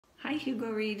Hi, Hugo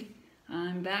Reed.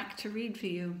 I'm back to read for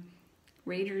you.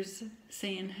 Raider's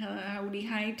saying howdy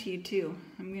hi to you too.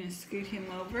 I'm going to scoot him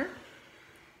over.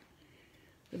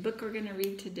 The book we're going to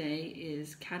read today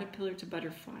is Caterpillar to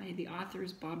Butterfly. The author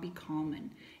is Bobby Kallman.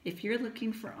 If you're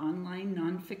looking for online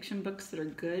nonfiction books that are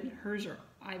good,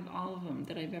 all of them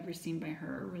that I've ever seen by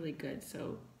her are really good.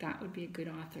 So that would be a good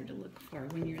author to look for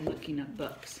when you're looking up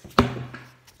books.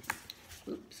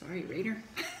 Oops, sorry, Raider.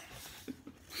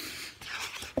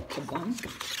 Kabunk.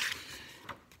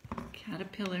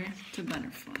 Caterpillar to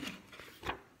Butterfly.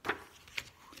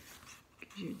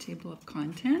 Gives you a table of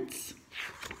contents.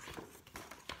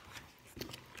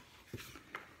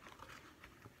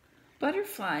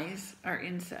 Butterflies are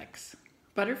insects.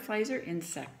 Butterflies are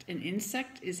insect. An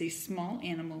insect is a small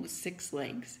animal with 6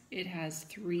 legs. It has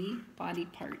 3 body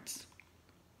parts: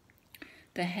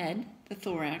 the head, the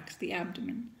thorax, the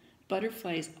abdomen.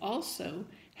 Butterflies also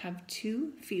have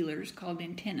 2 feelers called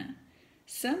antennae.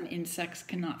 Some insects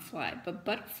cannot fly, but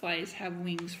butterflies have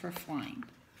wings for flying.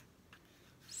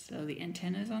 So the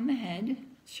antenna is on the head,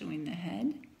 showing the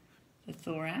head, the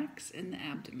thorax, and the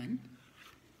abdomen.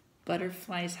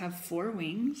 Butterflies have 4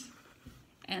 wings,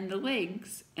 and the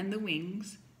legs and the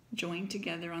wings join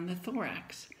together on the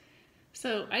thorax.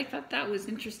 So I thought that was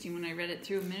interesting when I read it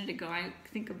through a minute ago. I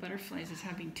think of butterflies as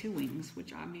having 2 wings,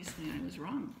 which obviously I was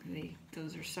wrong.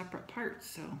 Those are separate parts,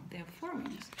 so they have 4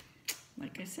 wings.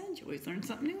 Like I said, you always learn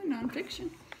something new in nonfiction.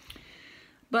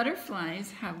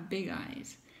 Butterflies have big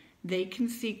eyes. They can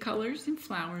see colors and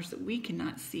flowers that we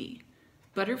cannot see.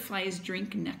 Butterflies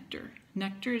drink nectar.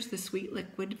 Nectar is the sweet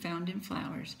liquid found in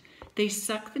flowers. They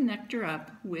suck the nectar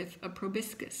up with a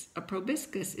proboscis. A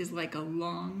proboscis is like a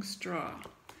long straw.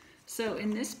 So in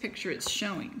this picture it's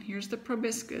showing, here's the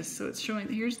proboscis, so it's showing,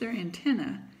 here's their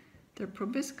antenna. Their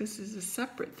proboscis is a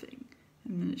separate thing.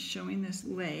 And then it's showing this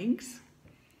legs.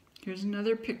 Here's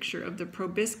another picture of the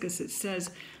proboscis. It says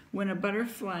when a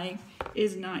butterfly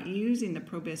is not using the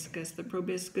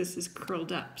proboscis is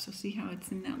curled up. So see how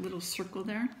it's in that little circle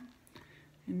there?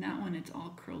 In that one it's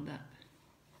all curled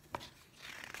up.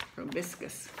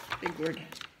 Proboscis, big word.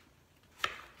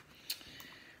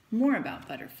 More about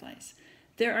butterflies.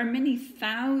 There are many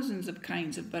thousands of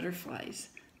kinds of butterflies.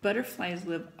 Butterflies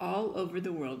live all over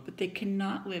the world, but they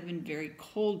cannot live in very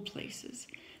cold places.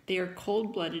 They are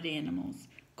cold-blooded animals.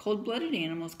 Cold-blooded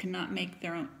animals cannot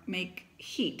make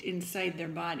heat inside their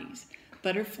bodies.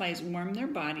 Butterflies warm their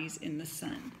bodies in the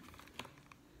sun.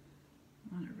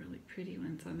 A lot of really pretty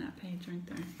ones on that page, aren't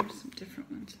there? Here's some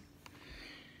different ones.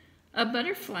 A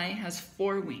butterfly has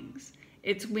 4 wings.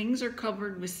 Its wings are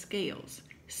covered with scales.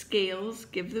 Scales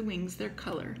give the wings their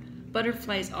color.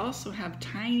 Butterflies also have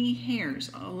tiny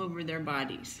hairs all over their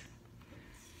bodies.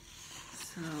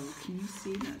 So, can you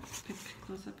see that picture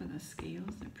close up of the scales?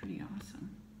 They're pretty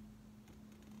awesome.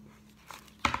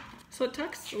 So it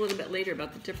talks a little bit later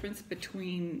about the difference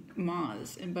between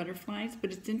moths and butterflies,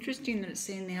 but it's interesting that it's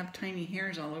saying they have tiny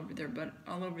hairs all over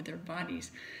their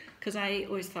bodies, because I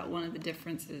always thought one of the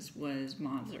differences was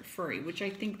moths are furry, which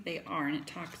I think they are, and it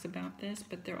talks about this,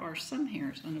 but there are some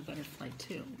hairs on a butterfly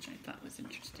too, which I thought was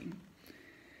interesting.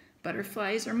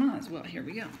 Butterflies or moths? Well, here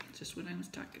we go. Just what I was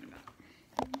talking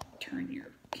about. Turn your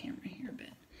camera here a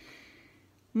bit.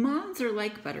 Moths are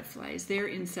like butterflies. They're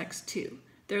insects too.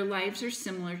 Their lives are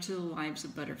similar to the lives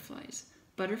of butterflies.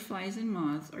 Butterflies and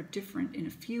moths are different in a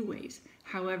few ways.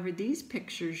 However, these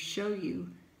pictures show you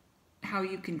how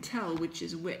you can tell which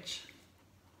is which.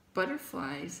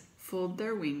 Butterflies fold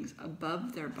their wings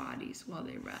above their bodies while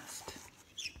they rest.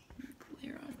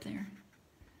 Clear out there.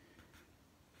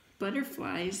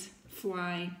 Butterflies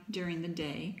fly during the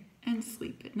day and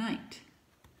sleep at night.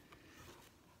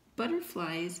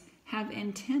 Butterflies have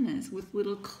antennas with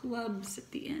little clubs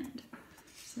at the end.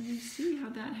 So you see how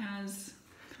that has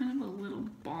kind of a little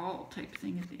ball type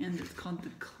thing at the end. It's called the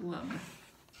club.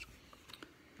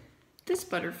 This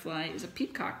butterfly is a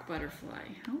peacock butterfly.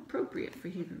 How appropriate for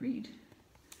you to read.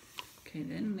 Okay,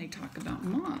 then they talk about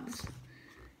moths.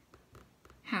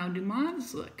 How do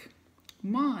moths look?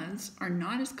 Moths are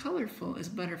not as colorful as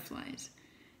butterflies.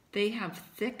 They have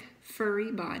thick,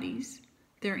 furry bodies.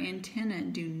 Their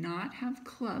antennae do not have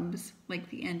clubs like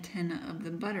the antenna of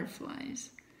the butterflies.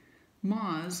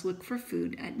 Moths look for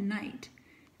food at night.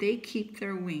 They keep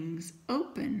their wings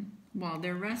open while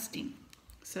they're resting.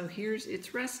 So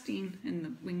it's resting and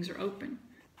the wings are open.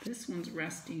 This one's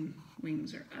resting,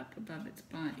 wings are up above its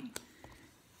body.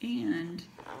 And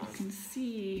you can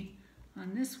see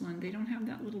on this one, they don't have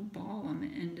that little ball on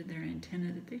the end of their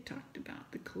antenna that they talked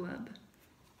about, the club.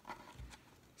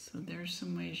 So there's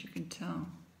some ways you can tell.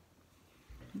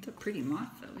 It's a pretty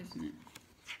moth though, isn't it?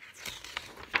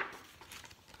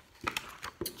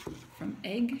 From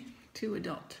egg to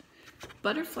adult.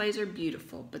 Butterflies are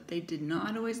beautiful, but they did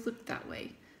not always look that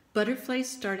way. Butterflies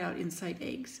start out inside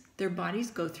eggs. Their bodies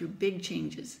go through big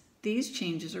changes. These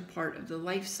changes are part of the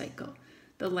life cycle.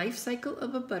 The life cycle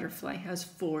of a butterfly has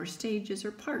 4 stages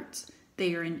or parts.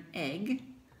 They are an egg,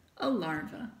 a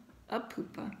larva, a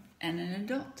pupa, and an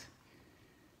adult.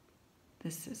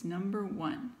 This is number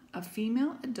 1. A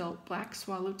female adult black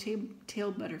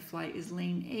swallowtail butterfly is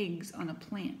laying eggs on a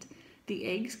plant. The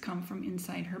eggs come from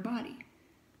inside her body.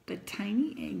 The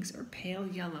tiny eggs are pale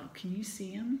yellow. Can you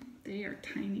see them? They are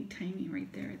tiny, tiny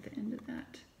right there at the end of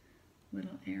that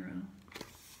little arrow.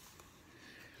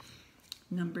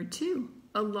 Number 2,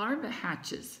 a larva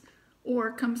hatches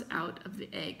or comes out of the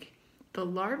egg. The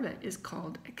larva is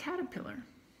called a caterpillar.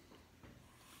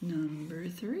 Number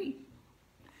 3,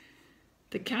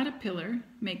 the caterpillar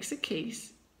makes a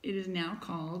case. It is now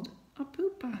called a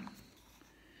pupa.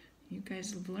 You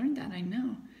guys have learned that, I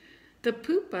know. The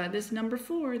pupa, this number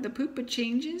 4, the pupa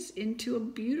changes into a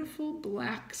beautiful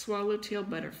black swallowtail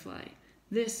butterfly.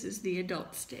 This is the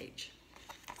adult stage.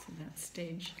 So that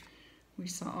stage, we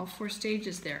saw all 4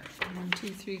 stages there. 1, 2,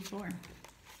 3, 4.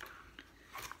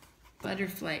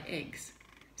 Butterfly eggs.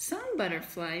 Some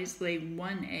butterflies lay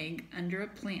 1 egg under a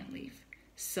plant leaf.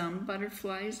 Some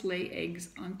butterflies lay eggs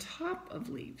on top of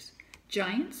leaves.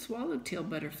 Giant swallowtail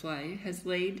butterfly has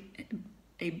laid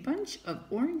a bunch of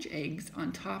orange eggs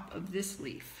on top of this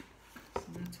leaf. So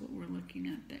that's what we're looking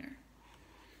at there.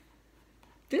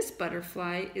 This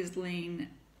butterfly is laying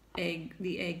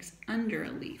the eggs under a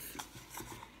leaf.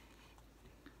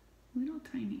 Little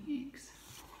tiny eggs.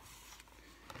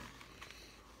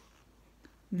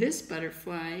 This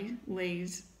butterfly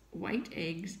lays white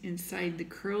eggs inside the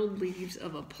curled leaves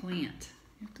of a plant.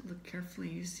 You have to look carefully.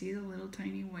 You see the little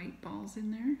tiny white balls in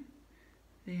there?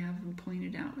 They have them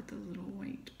pointed out with the little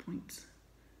white points.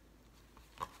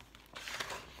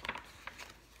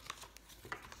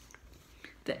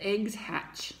 The eggs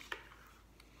hatch.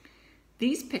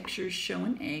 These pictures show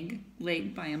an egg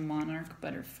laid by a monarch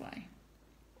butterfly.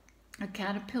 A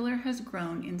caterpillar has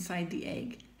grown inside the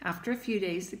egg. After a few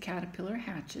days, the caterpillar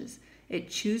hatches. It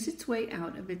chews its way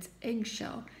out of its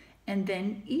eggshell and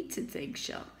then eats its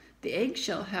eggshell. The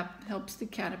eggshell helps the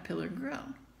caterpillar grow.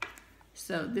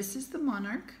 So this is the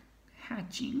monarch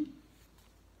hatching.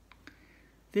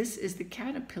 This is the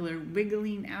caterpillar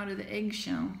wiggling out of the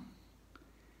eggshell.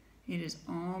 It is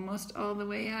almost all the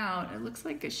way out. It looks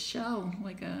like a shell,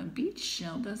 like a beach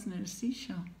shell, doesn't it? A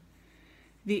seashell.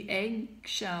 The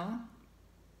eggshell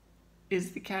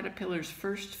is the caterpillar's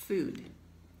first food.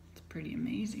 It's pretty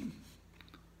amazing.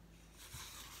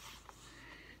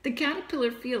 The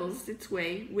caterpillar feels its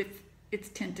way with its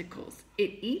tentacles.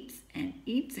 It eats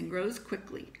and grows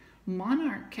quickly.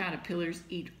 Monarch caterpillars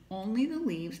eat only the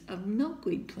leaves of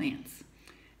milkweed plants.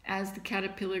 As the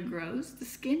caterpillar grows, the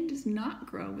skin does not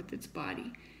grow with its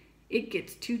body. It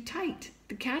gets too tight.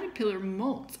 The caterpillar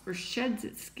molts or sheds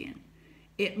its skin.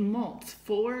 It molts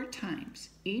 4 times.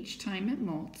 Each time it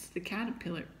molts, the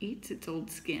caterpillar eats its old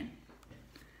skin.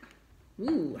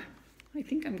 Ooh. I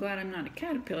think I'm glad I'm not a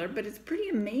caterpillar, but it's pretty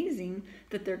amazing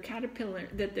that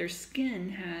their skin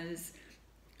has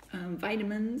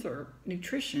vitamins or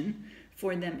nutrition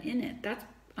for them in it. That's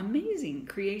amazing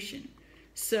creation.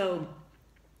 So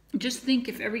just think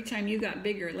if every time you got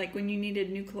bigger, like when you needed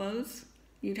new clothes,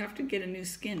 you'd have to get a new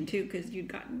skin too because you'd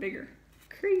gotten bigger.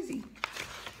 Crazy.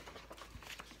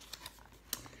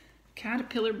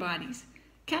 Caterpillar bodies.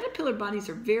 Caterpillar bodies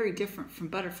are very different from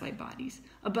butterfly bodies.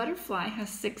 A butterfly has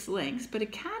 6 legs, but a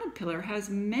caterpillar has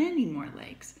many more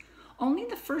legs. Only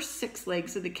the first 6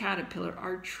 legs of the caterpillar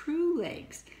are true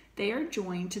legs. They are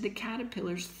joined to the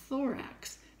caterpillar's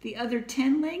thorax. The other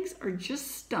 10 legs are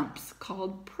just stumps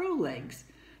called prolegs.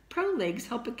 Prolegs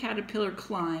help a caterpillar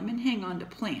climb and hang on to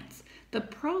plants. The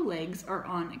prolegs are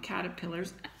on a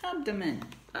caterpillar's abdomen.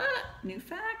 New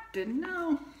fact, didn't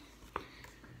know.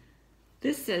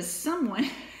 This says someone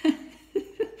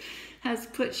has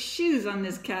put shoes on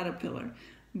this caterpillar.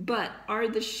 But are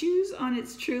the shoes on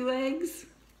its true legs?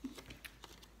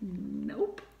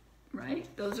 Nope, right?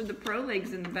 Those are the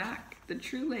prolegs in the back. The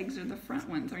true legs are the front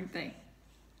ones, aren't they?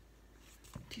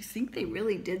 Do you think they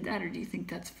really did that, or do you think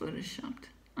that's photoshopped?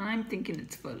 I'm thinking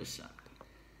it's photoshopped.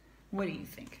 What do you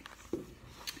think?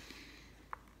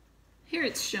 Here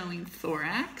it's showing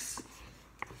thorax,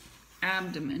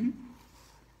 abdomen,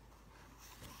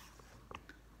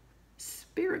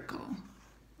 spiracle.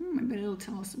 I bet it'll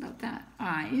tell us about that.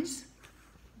 Eyes,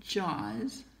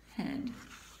 jaws, head.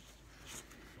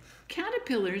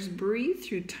 Caterpillars breathe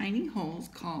through tiny holes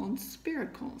called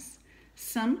spiracles.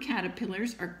 Some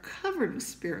caterpillars are covered with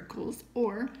spiracles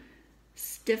or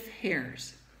stiff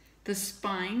hairs. The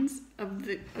spines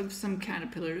of some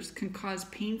caterpillars can cause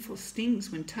painful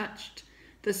stings when touched.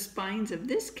 The spines of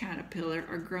this caterpillar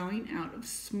are growing out of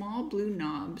small blue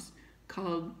knobs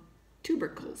called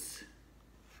tubercles.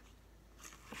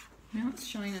 Now it's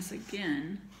showing us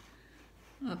again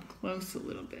up close a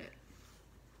little bit.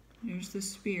 Here's the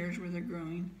spheres where they're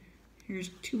growing. Here's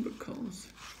tubercles.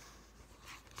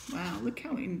 Wow, look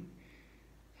how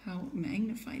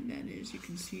magnified that is. You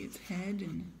can see its head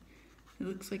and it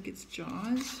looks like its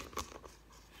jaws.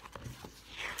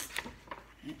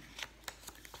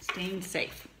 Staying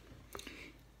safe.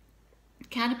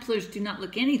 Caterpillars do not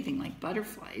look anything like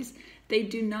butterflies. They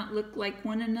do not look like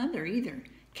one another either.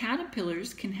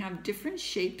 Caterpillars can have different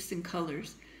shapes and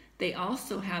colors. They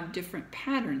also have different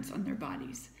patterns on their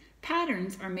bodies.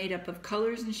 Patterns are made up of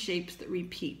colors and shapes that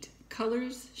repeat.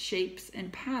 Colors, shapes,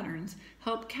 and patterns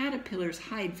help caterpillars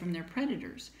hide from their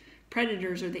predators.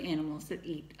 Predators are the animals that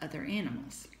eat other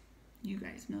animals. You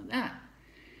guys know that.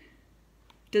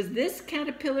 Does this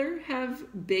caterpillar have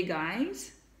big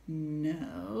eyes?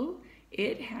 No,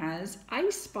 it has eye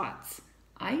spots.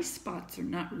 Eye spots are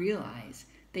not real eyes.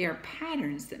 They are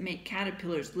patterns that make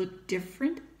caterpillars look bigger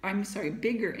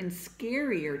and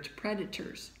scarier to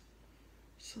predators.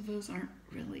 So those aren't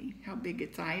really how big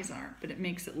its eyes are, but it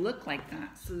makes it look like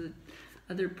that so that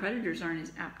other predators aren't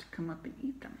as apt to come up and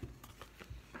eat them.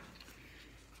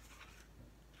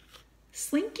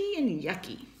 Slinky and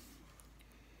yucky.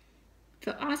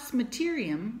 The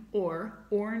osmeterium, or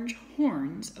orange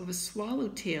horns, of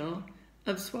swallowtail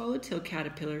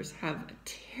caterpillars have a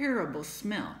terrible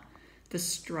smell. The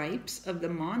stripes of the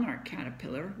monarch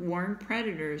caterpillar warn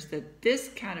predators that this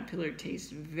caterpillar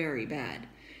tastes very bad.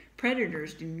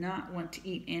 Predators do not want to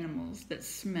eat animals that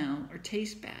smell or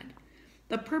taste bad.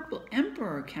 The purple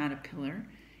emperor caterpillar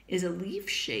is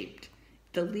leaf-shaped.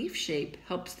 The leaf shape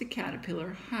helps the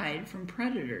caterpillar hide from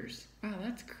predators. Wow,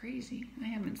 that's crazy. I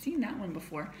haven't seen that one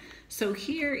before. So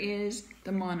here is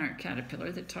the monarch caterpillar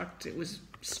it was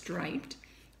striped.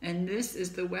 And this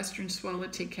is the western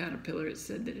swallowtail caterpillar. It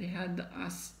said that it had the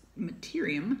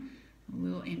osmeterium, a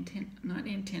little antenna, not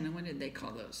antenna, what did they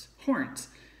call those? Horns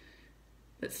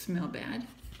that smell bad.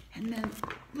 And then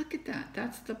look at that.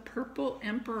 That's the purple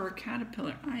emperor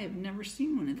caterpillar. I have never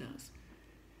seen one of those.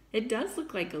 It does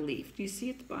look like a leaf. Do you see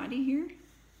its body here?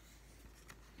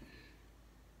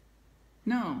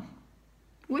 No.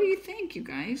 What do you think, you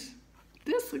guys?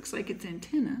 This looks like its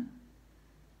antenna.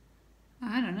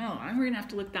 I don't know. We're going to have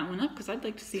to look that one up because I'd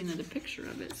like to see another picture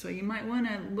of it. So you might want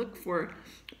to look for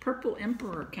purple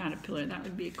emperor caterpillar. That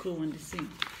would be a cool one to see.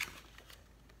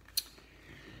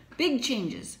 Big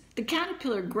changes. The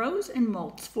caterpillar grows and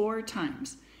molts 4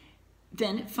 times.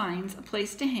 Then it finds a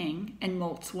place to hang and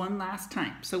molts one last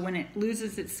time. So when it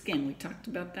loses its skin, we talked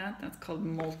about that, that's called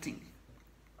molting.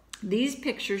 These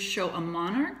pictures show a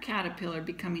monarch caterpillar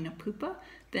becoming a pupa,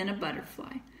 then a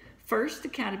butterfly. First, the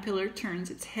caterpillar turns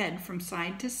its head from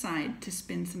side to side to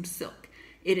spin some silk.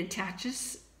 It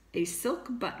attaches a silk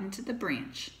button to the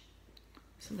branch.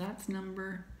 So that's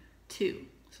number 2.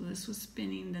 So this was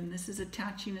spinning, then this is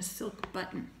attaching a silk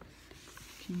button.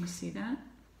 Can you see that?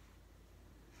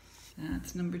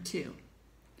 That's number 2.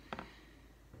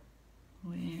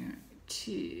 Where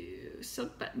to?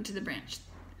 Silk button to the branch.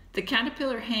 The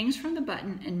caterpillar hangs from the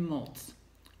button and molts.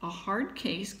 A hard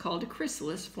case called a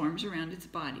chrysalis forms around its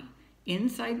body.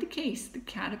 Inside the case, the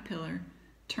caterpillar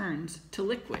turns to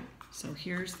liquid. So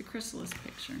here's the chrysalis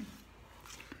picture.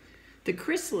 The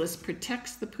chrysalis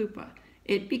protects the pupa.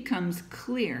 It becomes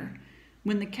clear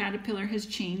when the caterpillar has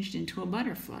changed into a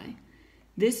butterfly.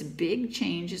 This big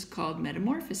change is called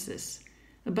metamorphosis.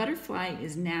 The butterfly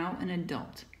is now an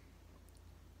adult.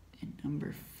 And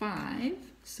number 5,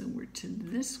 so we're to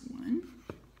this one.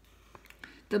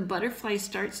 The butterfly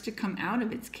starts to come out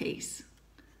of its case.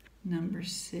 Number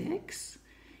 6,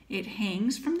 it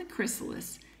hangs from the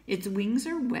chrysalis. Its wings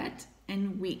are wet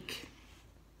and weak.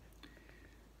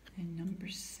 And number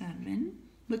 7,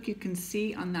 look, you can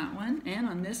see on that one and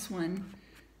on this one,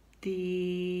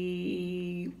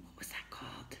 what was that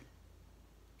called?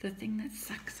 The thing that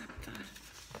sucks up the,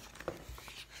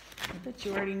 I bet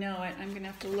you already know it. I'm going to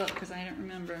have to look because I don't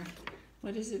remember.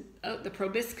 What is it? Oh, the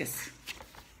proboscis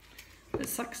that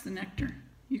sucks the nectar.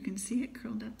 You can see it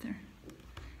curled up there.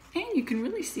 And you can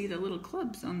really see the little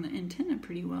clubs on the antenna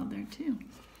pretty well there too.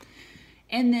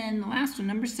 And then the last one,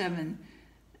 number 7,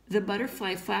 the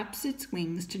butterfly flaps its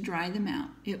wings to dry them out.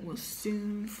 It will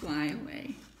soon fly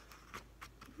away.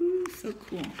 Ooh, so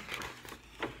cool.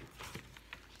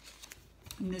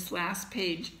 And this last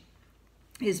page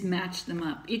is match them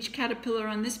up. Each caterpillar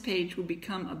on this page will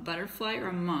become a butterfly or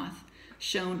a moth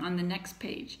shown on the next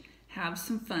page. Have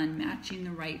some fun matching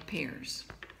the right pairs.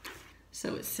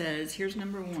 So it says, here's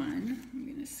number 1. I'm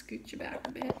going to scoot you back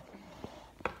a bit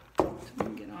so we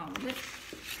can get all of it.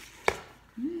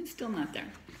 It's still not there.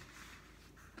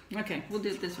 Okay, we'll do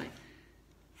it this way.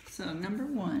 So number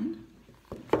 1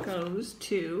 goes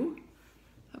to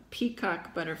a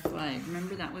peacock butterfly.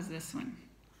 Remember, that was this one.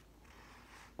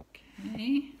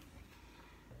 Okay.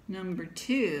 Number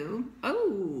 2.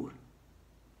 Oh,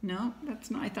 no,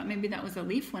 that's not. I thought maybe that was a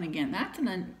leaf one again. That's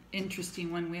an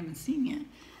interesting one we haven't seen yet.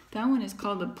 That one is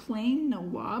called a plain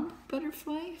Nawab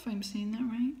butterfly, if I'm saying that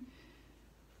right.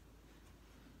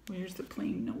 Where's the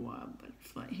plain Nawab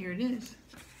butterfly? Here it is.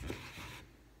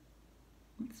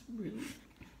 That's really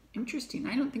interesting.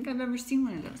 I don't think I've ever seen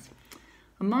one of those.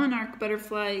 A monarch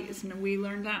butterfly is, we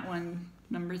learned that one,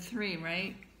 number 3,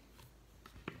 right?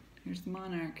 Here's the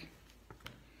monarch.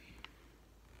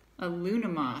 A Luna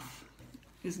moth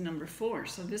is number 4.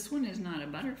 So this one is not a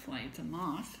butterfly, it's a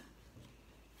moth.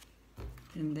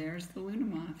 And there's the Luna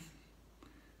moth.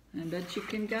 I bet you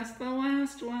can guess the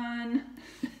last one.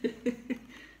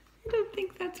 I don't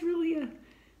think that's really a...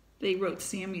 They wrote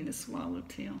Sammy the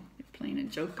swallowtail. They're playing a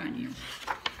joke on you.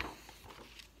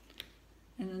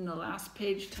 And then the last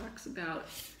page talks about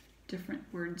different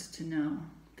words to know,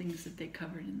 things that they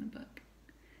covered in the book.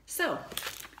 So,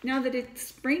 now that it's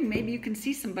spring, maybe you can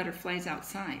see some butterflies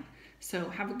outside. So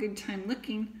have a good time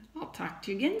looking. I'll talk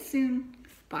to you again soon.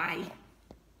 Bye.